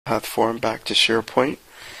InfoPath form back to SharePoint.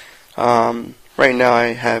 Right now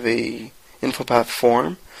I have a InfoPath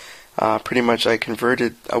form. Pretty much I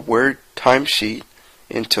converted a Word timesheet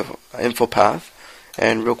into InfoPath,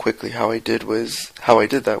 and real quickly how I did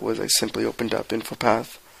that was I simply opened up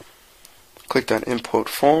InfoPath, clicked on import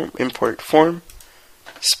form,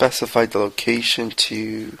 specified the location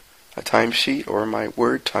to a timesheet or my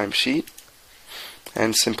Word timesheet,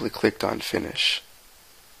 and simply clicked on finish.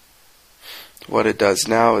 What it does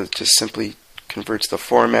now is just simply converts the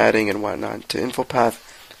formatting and whatnot to InfoPath,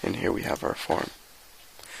 and here we have our form.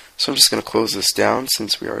 So I'm just going to close this down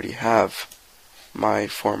since we already have my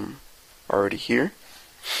form already here.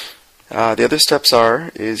 The other steps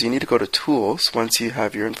is you need to go to Tools once you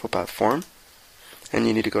have your InfoPath form, and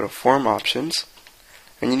you need to go to Form Options,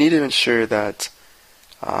 and you need to ensure that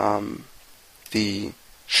the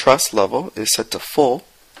trust level is set to full,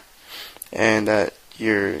 and that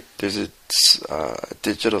there's a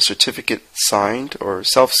digital certificate signed or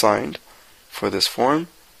self-signed for this form,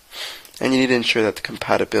 and you need to ensure that the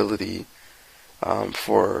compatibility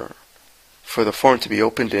for the form to be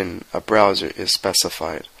opened in a browser is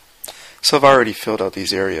specified. So I've already filled out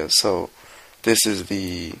these areas. So this is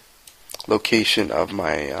the location of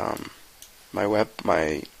my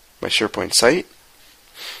my SharePoint site,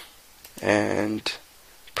 and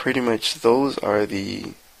pretty much those are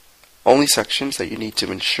the only sections that you need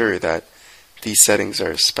to ensure that these settings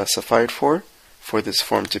are specified for this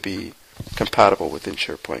form to be compatible within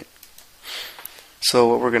SharePoint. So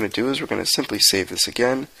what we're going to do is we're going to simply save this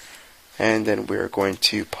again, and then we're going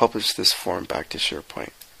to publish this form back to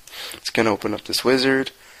SharePoint. It's going to open up this wizard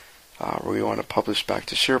where we want to publish back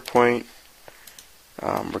to SharePoint.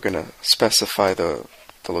 We're going to specify the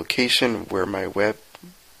location where my web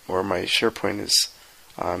or my SharePoint is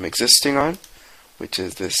existing on, which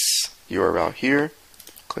is this URL here.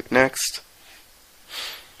 Click Next.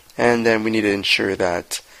 And then we need to ensure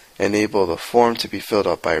that enable the form to be filled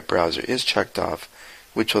out by a browser is checked off,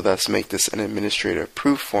 which will thus make this an administrator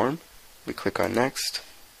approved form. We click on Next.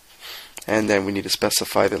 And then we need to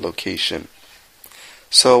specify the location.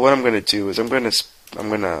 So what I'm going to do is I'm going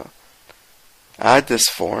to add this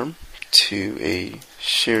form to a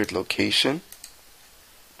shared location.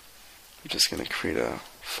 I'm just going to create a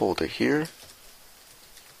folder here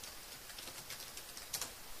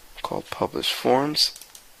called Publish Forms,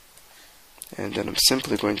 and then I'm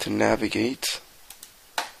simply going to navigate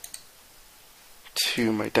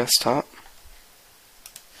to my desktop,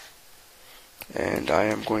 and I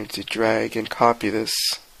am going to drag and copy this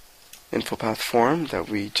InfoPath form that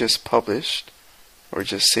we just published or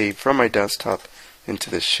just saved from my desktop into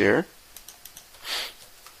this share.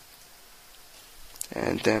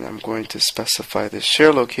 And then I'm going to specify the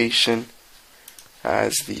share location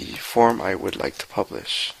as the form I would like to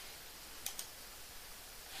publish.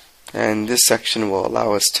 And this section will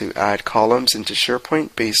allow us to add columns into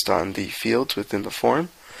SharePoint based on the fields within the form.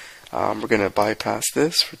 We're going to bypass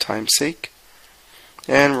this for time's sake,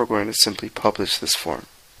 and we're going to simply publish this form.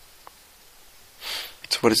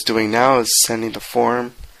 So what it's doing now is sending the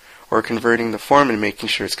form or converting the form and making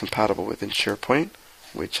sure it's compatible within SharePoint,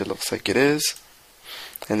 which it looks like it is.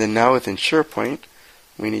 And then now within SharePoint,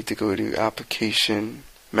 we need to go to Application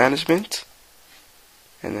Management,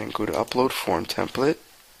 and then go to Upload Form Template.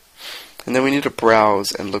 And then we need to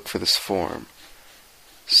browse and look for this form.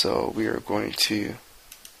 So we are going to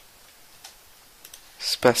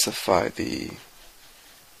specify the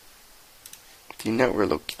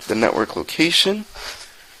network location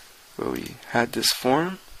where we had this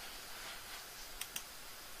form.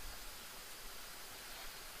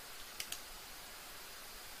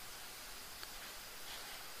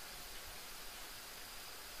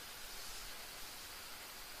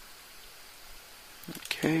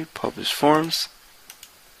 Okay, Publish Forms.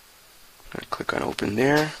 I'm going to click on Open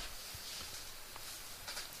there.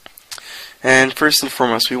 And first and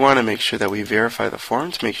foremost, we want to make sure that we verify the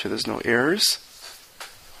form to make sure there's no errors.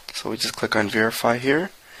 So we just click on Verify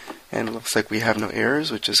here, and it looks like we have no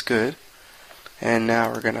errors, which is good. And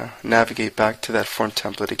now we're going to navigate back to that form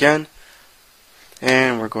template again,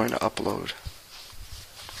 and we're going to upload.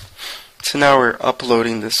 So now we're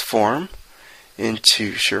uploading this form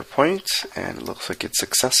into SharePoint, and it looks like it's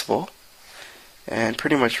successful, and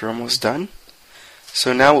pretty much we're almost done.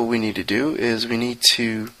 So now what we need to do is we need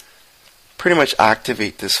to pretty much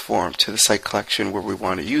activate this form to the site collection where we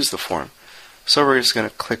want to use the form. So we're just going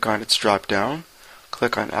to click on its drop down,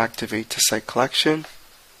 click on Activate to Site Collection,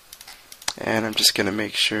 and I'm just going to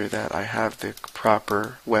make sure that I have the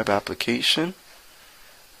proper web application.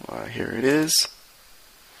 Here it is,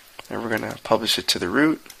 and we're going to publish it to the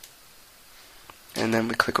root, and then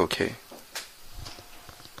we click OK.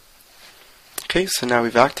 Okay, so now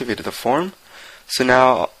we've activated the form. So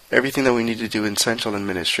now everything that we need to do in central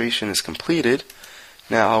administration is completed.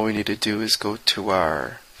 Now all we need to do is go to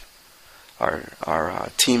our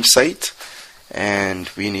team site, and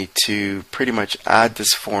we need to pretty much add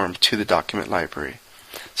this form to the document library.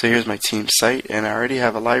 So here's my team site, and I already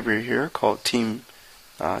have a library here called team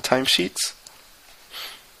timesheets.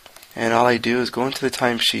 And all I do is go into the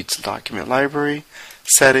timesheets document library,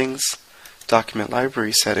 settings, document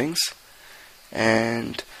library settings,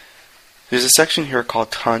 and there's a section here called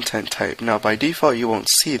content type. Now by default you won't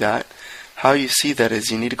see that. How you see that is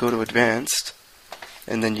you need to go to advanced,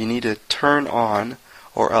 and then you need to turn on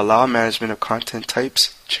or allow management of content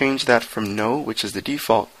types. Change that from no, which is the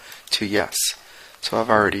default, to yes. So I've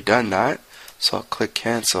already done that, so I'll click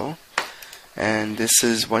cancel, and this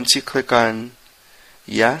is once you click on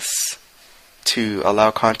yes to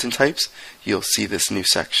allow content types, you'll see this new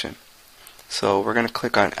section. So we're going to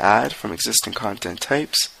click on add from existing content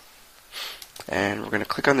types, and we're going to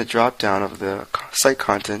click on the drop down of the site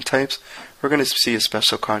content types. We're going to see a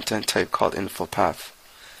special content type called InfoPath,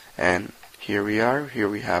 and here we are. Here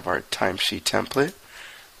we have our timesheet template.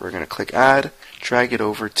 We're going to click add, drag it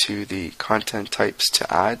over to the content types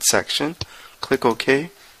to add section, click OK,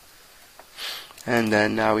 and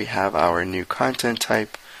then now we have our new content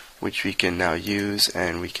type, which we can now use,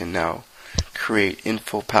 and we can now create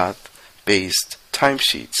InfoPath based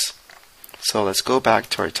timesheets. So let's go back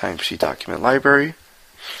to our timesheet document library.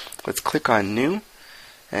 Let's click on new,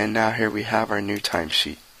 and now here we have our new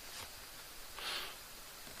timesheet.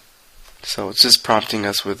 So it's just prompting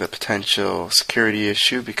us with a potential security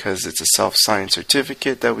issue because it's a self-signed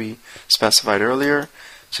certificate that we specified earlier.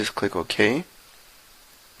 Just click OK,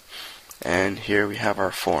 and here we have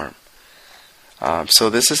our form.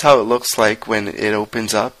 So this is how it looks like when it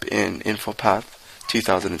opens up in InfoPath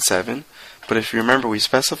 2007. But if you remember, we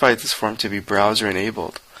specified this form to be browser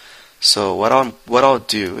enabled. So what I'll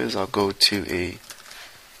do is I'll go to a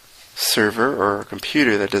server or a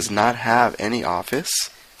computer that does not have any Office,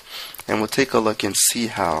 and we'll take a look and see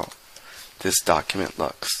how this document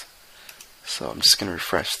looks. So I'm just going to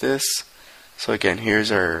refresh this. So again,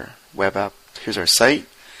 here's our web app, here's our site,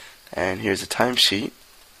 and here's a timesheet.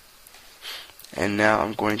 And now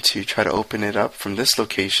I'm going to try to open it up from this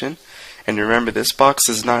location. And remember, this box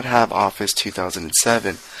does not have Office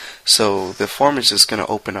 2007, so the form is just going to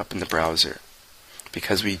open up in the browser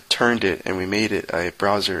because we turned it and we made it a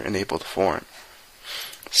browser enabled form.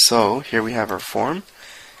 So here we have our form,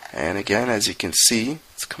 and again, as you can see,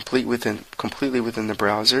 it's completely within the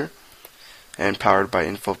browser and powered by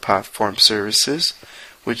InfoPath Form Services,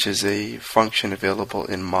 which is a function available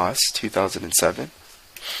in MOS 2007.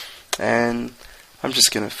 And I'm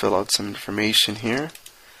just going to fill out some information here.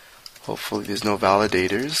 Hopefully there's no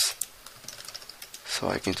validators, so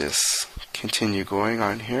I can just continue going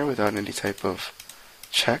on here without any type of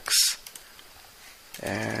checks.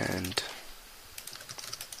 And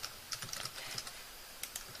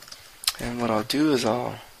what I'll do is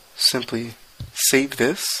I'll simply save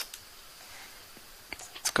this.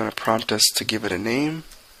 It's going to prompt us to give it a name,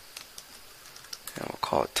 and we'll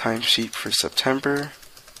call it timesheet for September.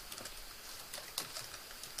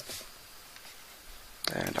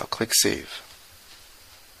 And I'll click save.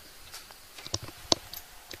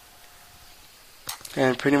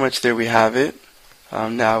 And pretty much there we have it.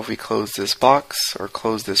 Now if we close this box, or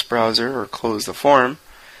close this browser, or close the form,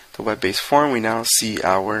 the web-based form, we now see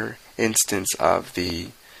our instance of the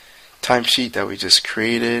timesheet that we just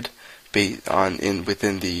created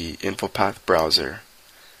within the InfoPath browser.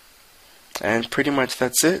 And pretty much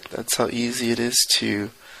that's it. That's how easy it is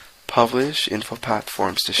to publish InfoPath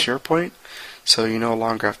forms to SharePoint. So you no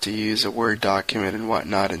longer have to use a Word document and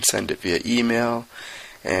whatnot and send it via email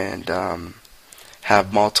and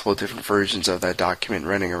have multiple different versions of that document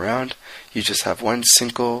running around. You just have one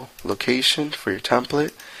single location for your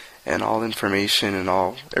template, and all information and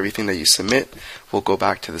everything that you submit will go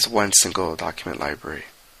back to this one single document library.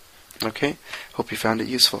 Okay, hope you found it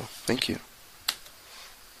useful. Thank you.